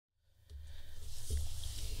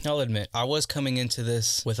I'll admit, I was coming into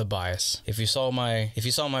this with a bias. If you saw my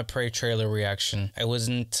Prey trailer reaction, I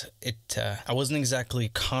wasn't exactly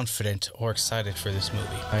confident or excited for this movie.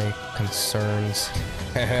 My concerns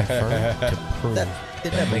confirmed to prove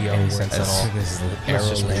That didn't make any sense at all. It's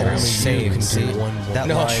just literally save. That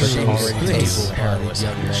No, line is true. already Please. taken by these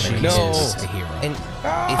young men. No. She's just a hero. And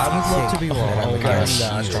I would love to be wrong. Oh my but gosh,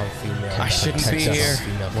 I'm not. strong female. I shouldn't be Protect here. us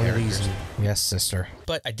female One of these. characters. Yes, sister.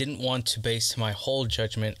 But I didn't want to base my whole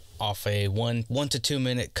judgment off a 1 to 2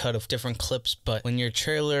 minute cut of different clips. But when your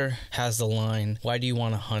trailer has the line, "Why do you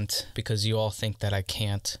want to hunt? Because you all think that I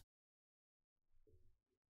can't."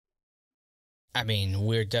 I mean,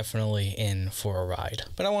 we're definitely in for a ride.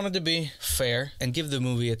 But I wanted to be fair and give the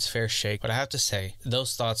movie its fair shake. But I have to say,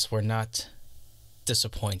 those thoughts were not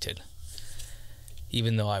disappointed.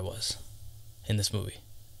 Even though I was in this movie.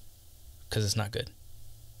 Because it's not good.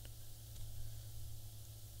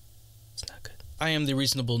 It's not good. I am the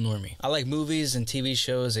reasonable normie. I like movies and TV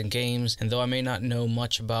shows and games, and though I may not know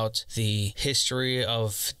much about the history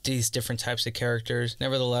of these different types of characters,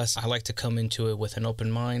 nevertheless, I like to come into it with an open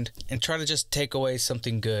mind and try to just take away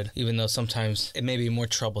something good, even though sometimes it may be more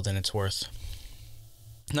trouble than it's worth.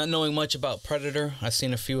 Not knowing much about Predator, I've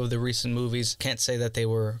seen a few of the recent movies. Can't say that they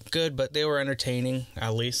were good, but they were entertaining,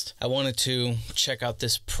 at least. I wanted to check out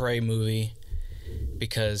this Prey movie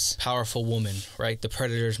because powerful woman, right? The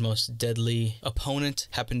Predator's most deadly opponent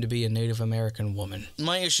happened to be a Native American woman.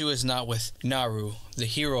 My issue is not with Naru, the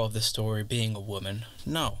hero of the story, being a woman.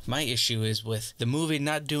 No, my issue is with the movie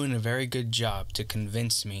not doing a very good job to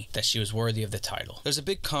convince me that she was worthy of the title. There's a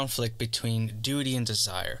big conflict between duty and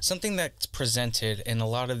desire, something that's presented in a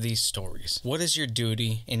lot of these stories. What is your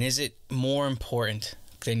duty, and is it more important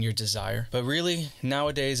than your desire? But really,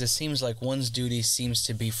 nowadays, it seems like one's duty seems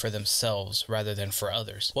to be for themselves rather than for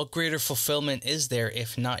others. What greater fulfillment is there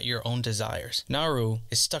if not your own desires? Naru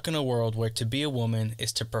is stuck in a world where to be a woman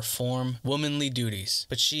is to perform womanly duties,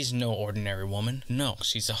 but she's no ordinary woman. No,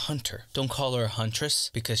 she's a hunter. Don't call her a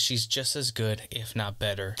huntress, because she's just as good, if not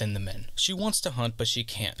better, than the men. She wants to hunt, but she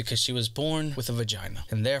can't, because she was born with a vagina,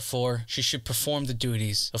 and therefore, she should perform the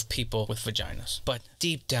duties of people with vaginas. But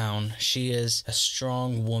deep down, she is a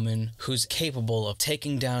strong woman who's capable of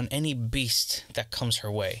taking down any beast that comes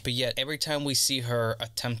her way. But yet, every time we see her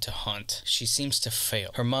attempt to hunt, she seems to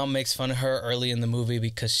fail. Her mom makes fun of her early in the movie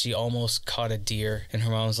because she almost caught a deer, and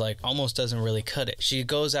her mom's like, almost doesn't really cut it. She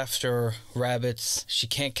goes after rabbits. She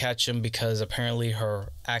can't catch them because apparently her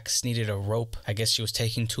axe needed a rope. I guess she was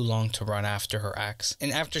taking too long to run after her axe.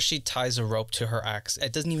 And after she ties a rope to her axe,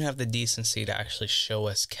 it doesn't even have the decency to actually show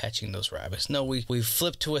us catching those rabbits. No, we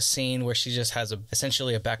flip to a scene where she just has essentially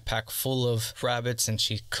a backpack full of rabbits, and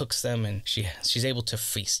she cooks them, and she's able to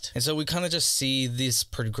feast. And so we kind of just see this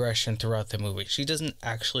progression throughout the movie. She doesn't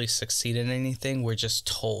actually succeed in anything. We're just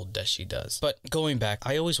told that she does. But going back,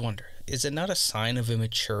 I always wonder, is it not a sign of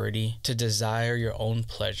immaturity to desire your own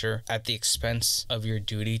pleasure at the expense of your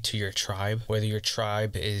duty to your tribe? Whether your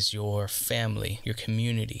tribe is your family, your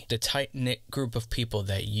community, the tight-knit group of people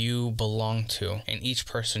that you belong to, and each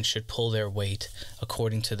person should pull their weight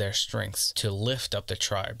according to their strengths to lift up the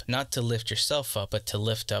tribe. Not to lift yourself up, but to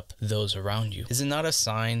lift up those around you. Is it not a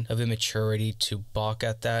sign of immaturity to balk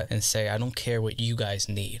at that and say, I don't care what you guys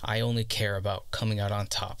need, I only care about coming out on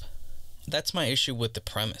top? That's my issue with the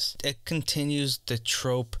premise. It continues the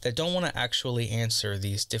trope that don't want to actually answer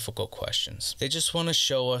these difficult questions. They just want to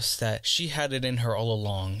show us that she had it in her all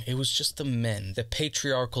along. It was just the men, the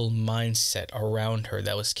patriarchal mindset around her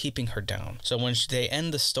that was keeping her down. So when they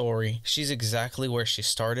end the story, she's exactly where she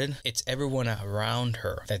started. It's everyone around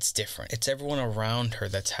her that's different. It's everyone around her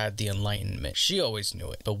that's had the enlightenment. She always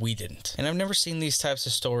knew it, but we didn't. And I've never seen these types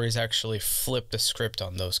of stories actually flip the script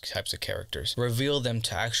on those types of characters. Reveal them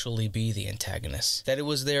to actually be the antagonists. That it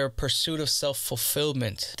was their pursuit of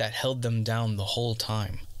self-fulfillment that held them down the whole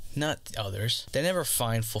time. Not others. They never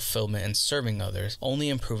find fulfillment in serving others, only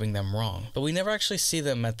improving them wrong. But we never actually see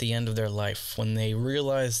them at the end of their life when they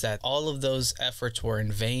realize that all of those efforts were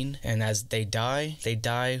in vain, and as they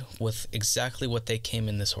die with exactly what they came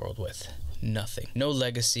in this world with. Nothing. No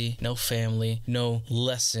legacy, no family, no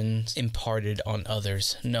lessons imparted on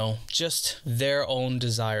others. No, just their own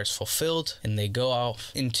desires fulfilled, and they go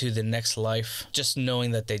out into the next life just knowing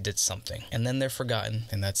that they did something. And then they're forgotten,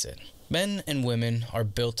 and that's it. Men and women are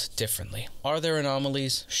built differently. Are there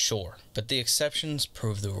anomalies? Sure. But the exceptions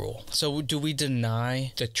prove the rule. So do we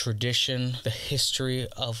deny the tradition, the history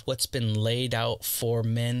of what's been laid out for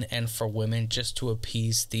men and for women just to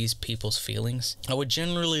appease these people's feelings? I would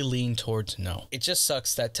generally lean towards no. It just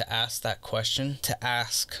sucks that to ask that question, to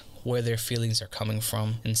ask where their feelings are coming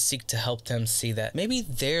from and seek to help them see that maybe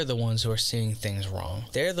they're the ones who are seeing things wrong.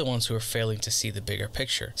 They're the ones who are failing to see the bigger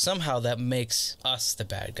picture. Somehow that makes us the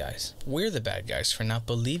bad guys. We're the bad guys for not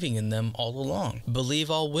believing in them all along.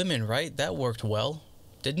 Believe all women, right? That worked well,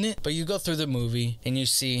 didn't it? But you go through the movie and you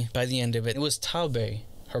see by the end of it, it was Taubei,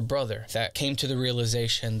 her brother, that came to the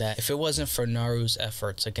realization that if it wasn't for Naru's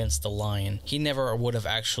efforts against the lion, he never would have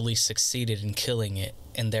actually succeeded in killing it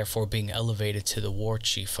and therefore being elevated to the war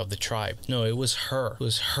chief of the tribe. No, it was her. It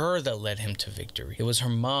was her that led him to victory. It was her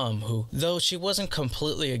mom who, though she wasn't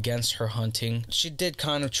completely against her hunting, she did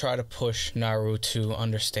kind of try to push Naru to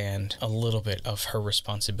understand a little bit of her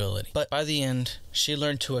responsibility. But by the end, she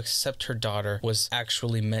learned to accept her daughter was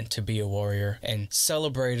actually meant to be a warrior and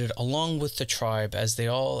celebrated along with the tribe as they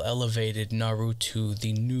all elevated Naru to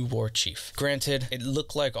the new war chief. Granted, it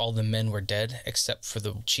looked like all the men were dead except for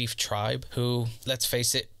the chief tribe who, let's face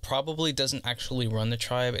it, probably doesn't actually run the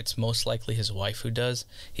tribe. It's most likely his wife who does.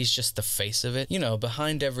 He's just the face of it. You know,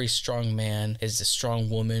 behind every strong man is a strong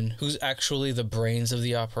woman who's actually the brains of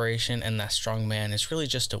the operation, and that strong man is really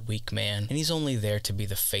just a weak man, and he's only there to be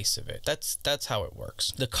the face of it. That's how it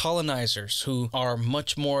works. The colonizers, who are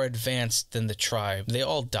much more advanced than the tribe, they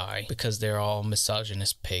all die because they're all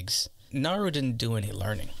misogynist pigs. Naru didn't do any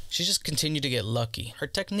learning. She just continued to get lucky. Her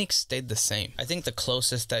techniques stayed the same. I think the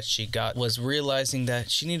closest that she got was realizing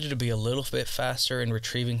that she needed to be a little bit faster in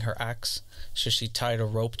retrieving her axe, so she tied a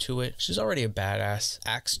rope to it. She's already a badass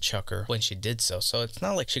axe chucker when she did so it's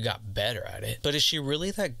not like she got better at it. But is she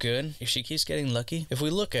really that good if she keeps getting lucky? If we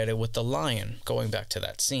look at it with the lion, going back to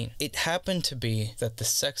that scene, it happened to be that the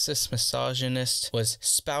sexist misogynist was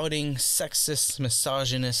spouting sexist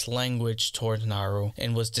misogynist language toward Naru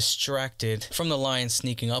and was distracted from the lion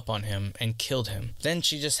sneaking up on him and killed him. Then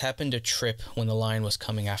she just happened to trip when the lion was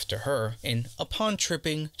coming after her, and upon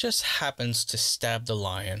tripping just happens to stab the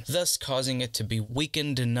lion, thus causing it to be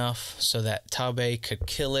weakened enough so that Taubei could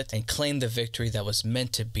kill it and claim the victory that was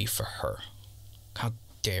meant to be for her. How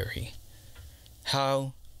dare he?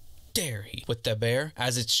 How dare he? With the bear,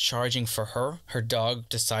 as it's charging for her, her dog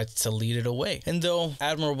decides to lead it away. And though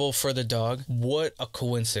admirable for the dog, what a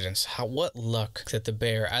coincidence. What luck that the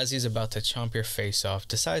bear, as he's about to chomp your face off,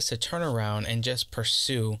 decides to turn around and just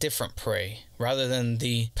pursue different prey rather than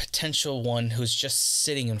the potential one who's just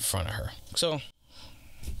sitting in front of her. So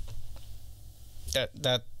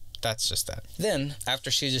that's just that. Then,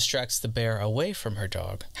 after she distracts the bear away from her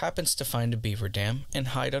dog, happens to find a beaver dam and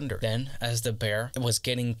hide under. Then, as the bear was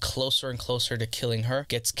getting closer and closer to killing her,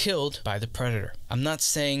 gets killed by the predator. I'm not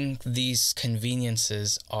saying these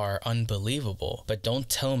conveniences are unbelievable, but don't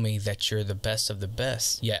tell me that you're the best of the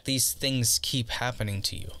best, yet these things keep happening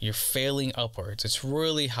to you. You're failing upwards. It's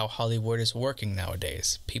really how Hollywood is working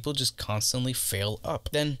nowadays. People just constantly fail up.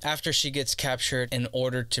 Then, after she gets captured and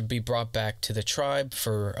ordered to be brought back to the tribe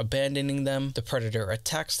for abandoning them, the predator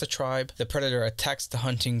attacks the tribe. The predator attacks the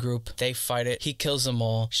hunting group. They fight it. He kills them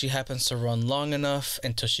all. She happens to run long enough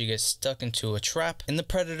until she gets stuck into a trap, and the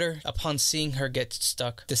predator, upon seeing her get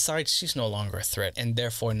stuck, decides she's no longer a threat and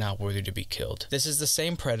therefore not worthy to be killed. This is the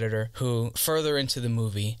same predator who, further into the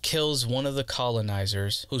movie, kills one of the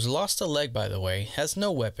colonizers, who's lost a leg, by the way, has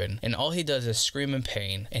no weapon, and all he does is scream in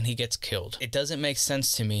pain, and he gets killed. It doesn't make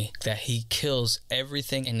sense to me that he kills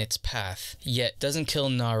everything in its path, yet doesn't kill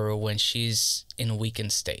Naru when she's in a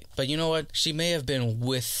weakened state. But you know what? She may have been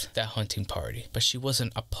with that hunting party, but she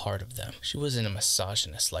wasn't a part of them. She wasn't a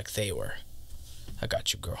misogynist like they were. I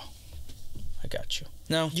got you, girl. I got you.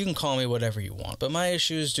 Now, you can call me whatever you want, but my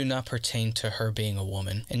issues do not pertain to her being a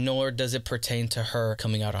woman, and nor does it pertain to her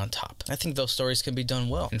coming out on top. I think those stories can be done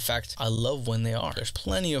well. In fact, I love when they are. There's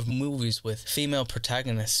plenty of movies with female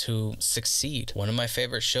protagonists who succeed. One of my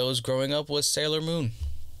favorite shows growing up was Sailor Moon.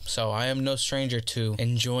 So I am no stranger to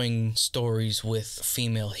enjoying stories with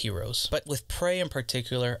female heroes. But with Prey in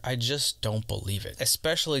particular, I just don't believe it.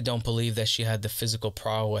 Especially don't believe that she had the physical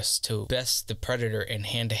prowess to best the predator in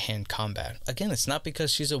hand-to-hand combat. Again, it's not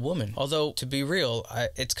because she's a woman. Although, to be real,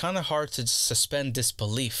 it's kind of hard to suspend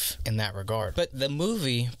disbelief in that regard. But the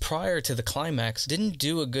movie, prior to the climax, didn't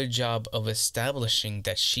do a good job of establishing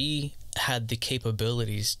that she had the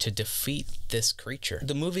capabilities to defeat this creature.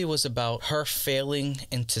 The movie was about her failing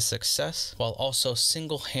into success while also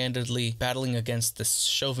single-handedly battling against the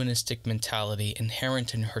chauvinistic mentality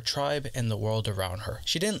inherent in her tribe and the world around her.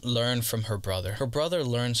 She didn't learn from her brother. Her brother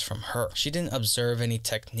learns from her. She didn't observe any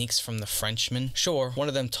techniques from the Frenchmen. Sure, one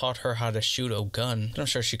of them taught her how to shoot a gun, but I'm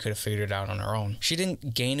sure she could have figured it out on her own. She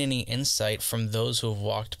didn't gain any insight from those who have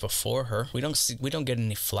walked before her. We don't get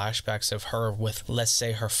any flashbacks of her with, let's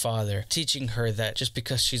say, her father there, teaching her that just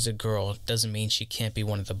because she's a girl doesn't mean she can't be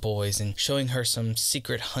one of the boys, and showing her some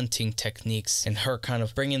secret hunting techniques and her kind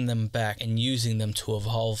of bringing them back and using them to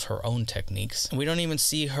evolve her own techniques. And we don't even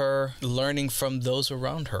see her learning from those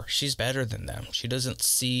around her. She's better than them. She doesn't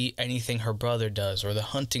see anything her brother does or the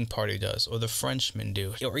hunting party does or the Frenchmen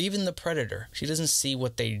do or even the Predator. She doesn't see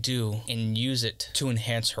what they do and use it to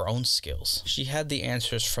enhance her own skills. She had the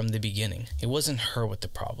answers from the beginning. It wasn't her with the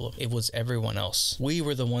problem. It was everyone else. We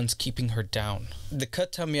were the ones keeping her down. The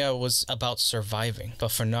Katamiya was about surviving,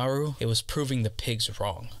 but for Naru, it was proving the pigs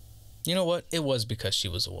wrong. You know what? It was because she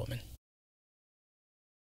was a woman.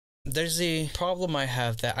 There's a problem I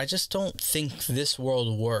have that I just don't think this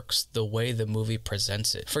world works the way the movie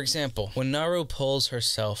presents it. For example, when Naru pulls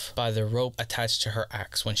herself by the rope attached to her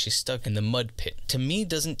axe when she's stuck in the mud pit, to me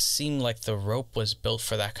doesn't seem like the rope was built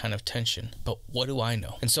for that kind of tension, but what do I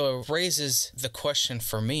know? And so it raises the question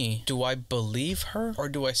for me, do I believe her or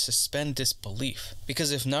do I suspend disbelief?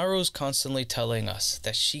 Because if Naru's constantly telling us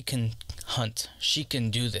that she can hunt, she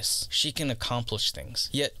can do this, she can accomplish things,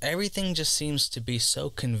 yet everything just seems to be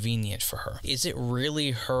so convenient for her. Is it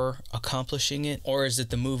really her accomplishing it, or is it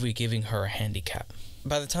the movie giving her a handicap?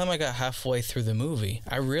 By the time I got halfway through the movie,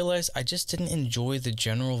 I realized I just didn't enjoy the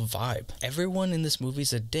general vibe. Everyone in this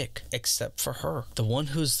movie's a dick, except for her. The one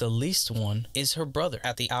who's the least one is her brother.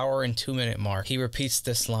 At the hour and 2-minute mark, he repeats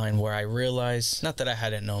this line where I realized, not that I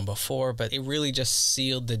hadn't known before, but it really just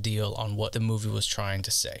sealed the deal on what the movie was trying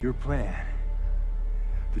to say. Your plan.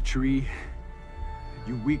 The tree.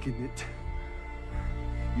 You weakened it.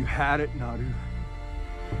 You had it, Naru.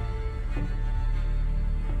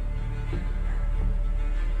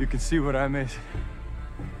 You can see what I miss.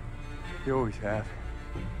 You always have.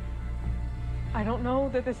 I don't know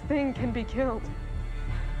that this thing can be killed.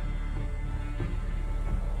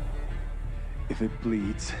 If it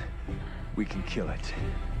bleeds, we can kill it.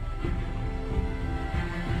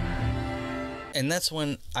 And that's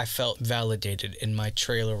when I felt validated in my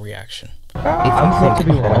trailer reaction.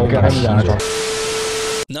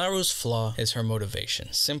 Naru's flaw is her motivation,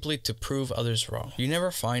 simply to prove others wrong. You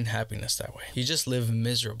never find happiness that way. You just live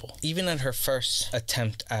miserable. Even at her first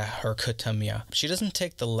attempt at her Katamiya, she doesn't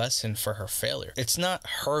take the lesson for her failure. It's not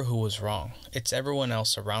her who was wrong. It's everyone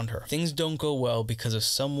else around her. Things don't go well because of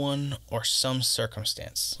someone or some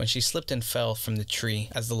circumstance. When she slipped and fell from the tree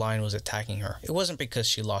as the lion was attacking her, it wasn't because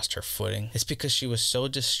she lost her footing. It's because she was so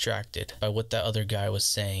distracted by what that other guy was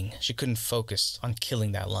saying, she couldn't focus on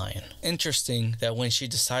killing that lion. Interesting that when she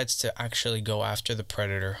decides to actually go after the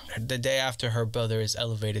Predator, the day after her brother is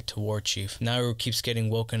elevated to war chief, Naru keeps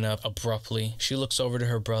getting woken up abruptly. She looks over to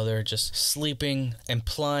her brother just sleeping,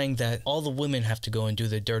 implying that all the women have to go and do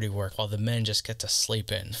the dirty work while the men just get to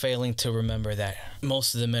sleep in, failing to remember that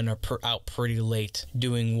most of the men are out pretty late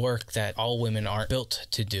doing work that all women aren't built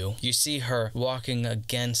to do. You see her walking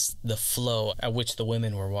against the flow at which the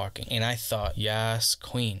women were walking, and I thought, yes,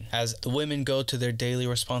 queen. As the women go to their daily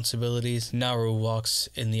responsibilities, Naru walks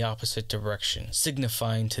in the opposite direction,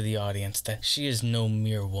 signifying to the audience that she is no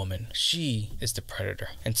mere woman. She is the predator.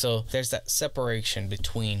 And so there's that separation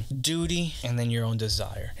between duty and then your own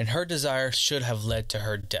desire. And her desire should have led to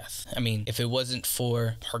her death. I mean, if it wasn't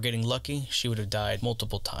for her getting lucky, she would have died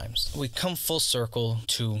multiple times. We come full circle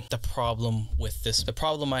to the problem with this, the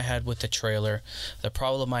problem I had with the trailer, the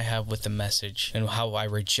problem I have with the message, and how I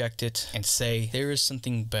reject it and say there is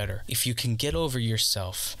something better. If you can get over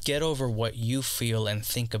yourself, get over what you feel and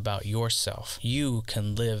think about yourself, you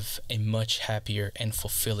can live a much happier and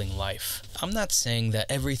fulfilling life. I'm not saying that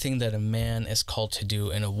everything that a man is called to do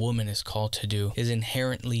and a woman is called to do is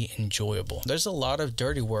inherently enjoyable. There's a lot of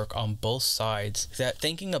dirty work on both sides that,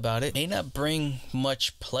 thinking about it, may not bring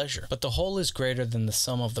much pleasure, but the whole is greater than the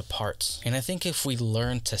sum of the parts. And I think if we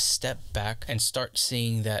learn to step back and start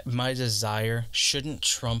seeing that my desire shouldn't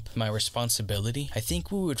trump my responsibility, I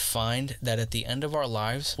think we would find that at the end of our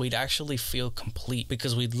lives, we'd actually feel complete,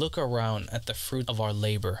 because we'd look around at the fruit of our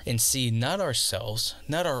labor and see not ourselves,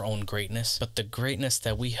 not our own greatness, but the greatness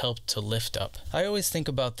that we helped to lift up. I always think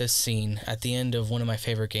about this scene at the end of one of my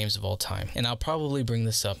favorite games of all time, and I'll probably bring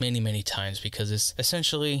this up many times because it's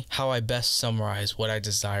essentially how I best summarize what I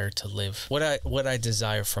desire to live, what I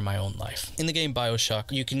desire for my own life. In the game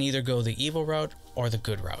BioShock, you can either go the evil route or the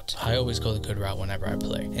good route. I always go the good route whenever I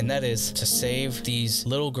play, and that is to save these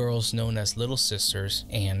little girls known as little sisters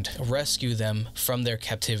and rescue them from their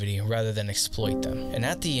captivity rather than exploit them. And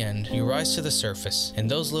at the end, you rise to the surface, and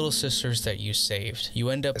those little sisters that you saved, you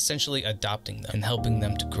end up essentially adopting them and helping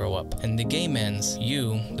them to grow up. And the game ends,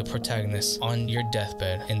 you, the protagonist, on your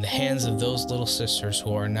deathbed in the hands of those little sisters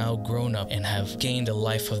who are now grown up and have gained a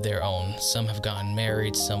life of their own. Some have gotten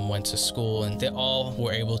married, some went to school, and they all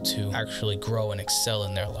were able to actually grow and excel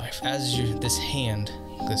in their life. As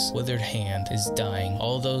this withered hand is dying,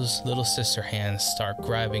 all those little sister hands start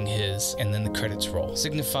grabbing his, and then the credits roll,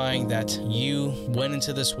 signifying that you went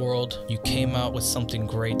into this world, you came out with something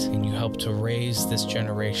great, and you helped to raise this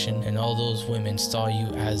generation, and all those women saw you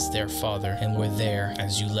as their father and were there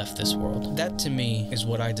as you left this world. That to me is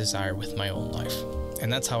what I desire with my own life.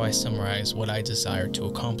 And that's how I summarize what I desire to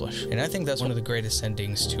accomplish. And I think that's one of the greatest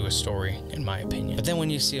endings to a story, in my opinion. But then when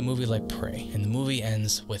you see a movie like Prey, and the movie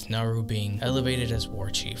ends with Naru being elevated as war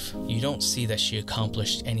chief, you don't see that she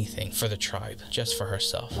accomplished anything for the tribe, just for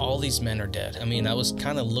herself. All these men are dead. I mean, I was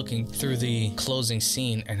kind of looking through the closing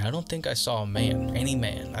scene, and I don't think I saw a man, any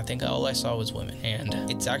man. I think all I saw was women. And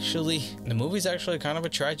the movie's actually kind of a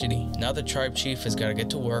tragedy. Now the tribe chief has got to get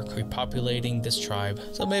to work repopulating this tribe.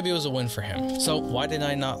 So maybe it was a win for him. So why did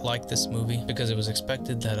I not like this movie? Because it was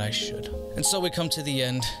expected that I should. And so we come to the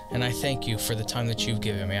end, and I thank you for the time that you've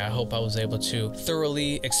given me. I hope I was able to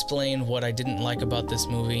thoroughly explain what I didn't like about this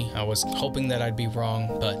movie. I was hoping that I'd be wrong,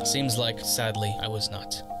 but seems like, sadly, I was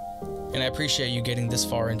not. And I appreciate you getting this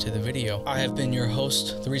far into the video. I have been your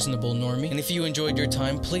host, The Reasonable Normie. And if you enjoyed your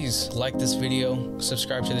time, please like this video,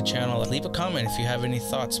 subscribe to the channel, leave a comment if you have any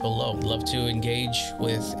thoughts below. I'd love to engage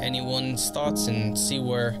with anyone's thoughts and see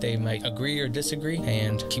where they might agree or disagree,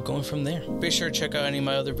 and keep going from there. Be sure to check out any of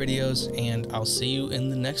my other videos, and I'll see you in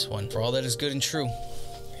the next one. For all that is good and true,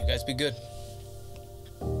 you guys be good.